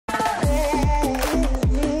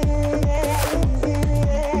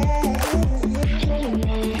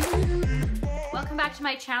to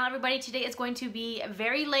my channel, everybody. Today is going to be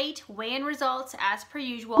very late weigh-in results as per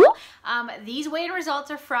usual. These weigh-in results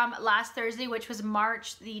are from last Thursday, which was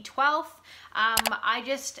March the 12th. I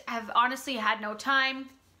just have honestly had no time.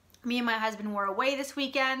 Me and my husband were away this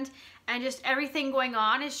weekend, and just everything going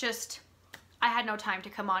on is just, I had no time to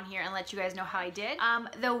come on here and let you guys know how I did.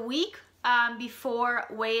 The week before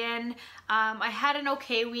weigh-in, I had an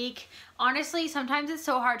okay week. Honestly, sometimes it's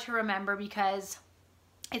so hard to remember because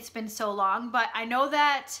it's been so long, but I know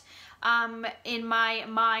that in my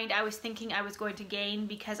mind I was thinking I was going to gain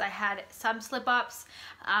because I had some slip-ups.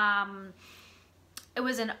 It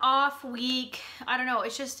was an off week. I don't know,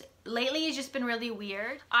 it's just lately it's just been really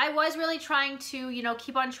weird. I was really trying to, you know,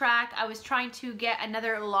 keep on track. I was trying to get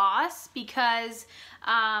another loss because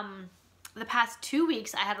the past 2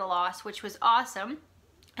 weeks I had a loss, which was awesome,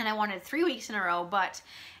 and I wanted 3 weeks in a row. But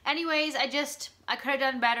anyways, I could have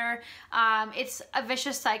done better. It's a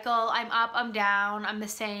vicious cycle. I'm up, I'm down, I'm the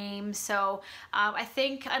same. So I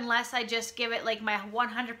think unless I just give it like my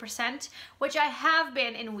 100%, which I have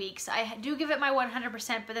been in weeks, I do give it my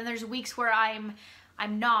 100%, but then there's weeks where I'm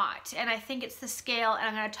not, and I think it's the scale, and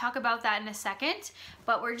I'm going to talk about that in a second.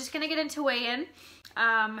 But we're just going to get into weigh-in.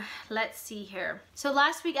 Let's see here. So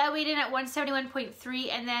last week I weighed in at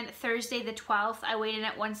 171.3, and then Thursday the 12th I weighed in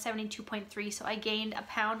at 172.3, so I gained a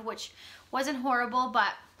pound, which wasn't horrible,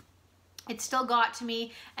 but it still got to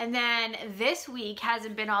me. And then this week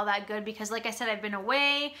hasn't been all that good because, like I said, I've been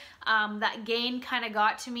away. That gain kind of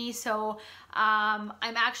got to me, so I'm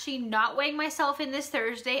actually not weighing myself in this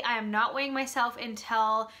Thursday. I am not weighing myself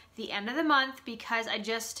until the end of the month because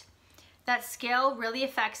that scale really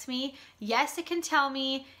affects me. Yes, it can tell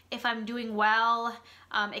me if I'm doing well.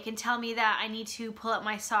 It can tell me that I need to pull up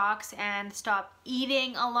my socks and stop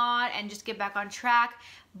eating a lot and just get back on track.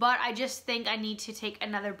 But I just think I need to take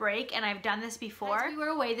another break, and I've done this before. As we were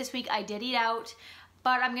away this week, I did eat out,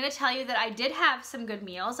 but I'm gonna tell you that I did have some good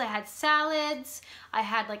meals. I had salads, I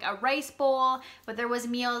had like a rice bowl, but there was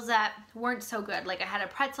meals that weren't so good. Like I had a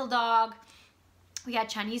pretzel dog. We had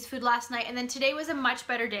Chinese food last night, and then today was a much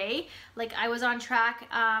better day. Like I was on track,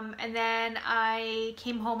 and then I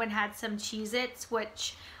came home and had some Cheez-Its,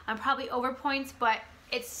 which I'm probably over points, but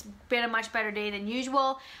it's been a much better day than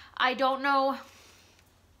usual. I don't know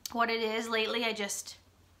what it is lately.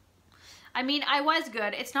 I mean, I was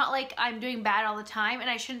good. It's not like I'm doing bad all the time, and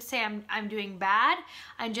I shouldn't say I'm doing bad.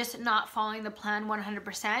 I'm just not following the plan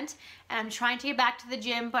 100%, and I'm trying to get back to the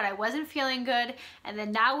gym, but I wasn't feeling good. And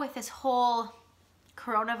then now with this whole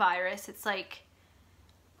coronavirus, it's like,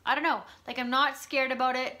 I don't know, like I'm not scared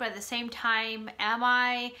about it, but at the same time, am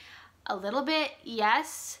I a little bit?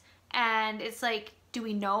 Yes. And it's like, do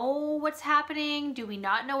we know what's happening? Do we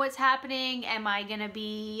not know what's happening? Am I gonna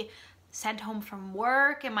be sent home from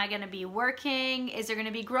work? Am I gonna be working? Is there gonna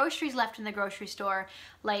be groceries left in the grocery store?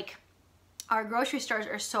 Like, our grocery stores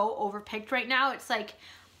are so overpicked right now. It's like,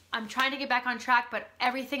 I'm trying to get back on track, but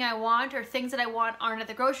everything I want or things that I want aren't at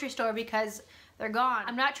the grocery store because they're gone.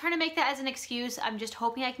 I'm not trying to make that as an excuse. I'm just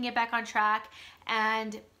hoping I can get back on track.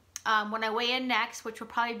 And when I weigh in next, which will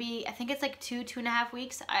probably be, I think it's like 2.5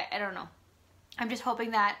 weeks. I don't know. I'm just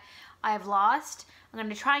hoping that I've lost. I'm going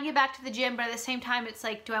to try and get back to the gym, but at the same time, it's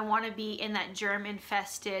like, do I want to be in that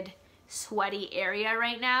germ-infested, sweaty area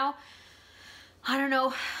right now? I don't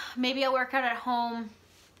know. Maybe I'll work out at home.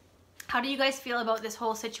 How do you guys feel about this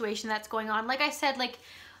whole situation that's going on? Like I said, like,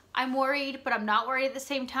 I'm worried, but I'm not worried at the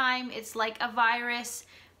same time. It's like a virus,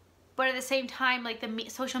 but at the same time, like the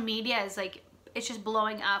social media is like, it's just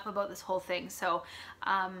blowing up about this whole thing. So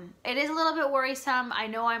it is a little bit worrisome. I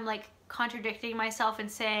know I'm like contradicting myself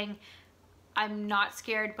and saying I'm not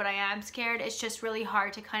scared, but I am scared. It's just really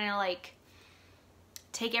hard to kind of like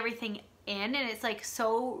take everything in, and it's like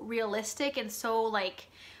so realistic and so like,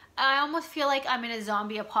 I almost feel like I'm in a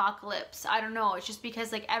zombie apocalypse. I don't know. It's just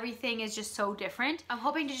because like everything is just so different. I'm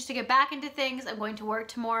hoping to get back into things. I'm going to work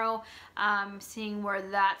tomorrow, seeing where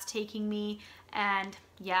that's taking me. And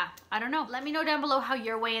yeah, I don't know. Let me know down below how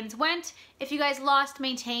your weigh-ins went, if you guys lost,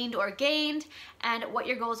 maintained, or gained, and what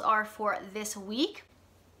your goals are for this week.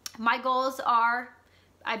 My goals are,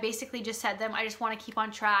 I basically just said them. I just want to keep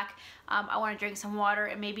on track. I want to drink some water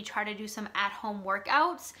and maybe try to do some at-home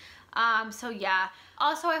workouts. So yeah,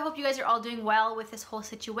 also I hope you guys are all doing well with this whole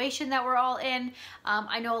situation that we're all in.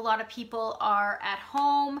 I know a lot of people are at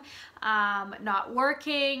home, not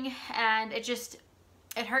working, and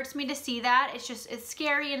it hurts me to see that. It's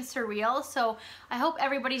scary and surreal. So I hope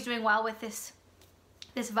everybody's doing well with this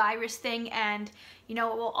virus thing, and you know,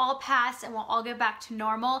 it will all pass and we'll all get back to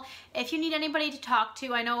normal. If you need anybody to talk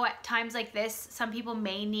to, I know at times like this, some people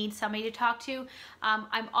may need somebody to talk to.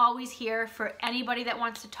 I'm always here for anybody that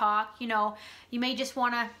wants to talk. You know, you may just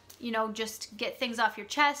want to, you know, just get things off your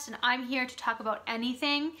chest, and I'm here to talk about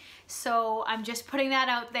anything. So I'm just putting that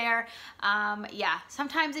out there. Yeah,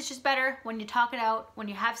 sometimes it's just better when you talk it out, when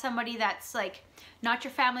you have somebody that's like not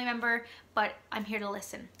your family member, but I'm here to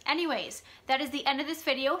listen. Anyways, that is the end of this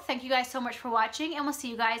video. Thank you guys so much for watching, and we'll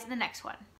see you guys in the next one.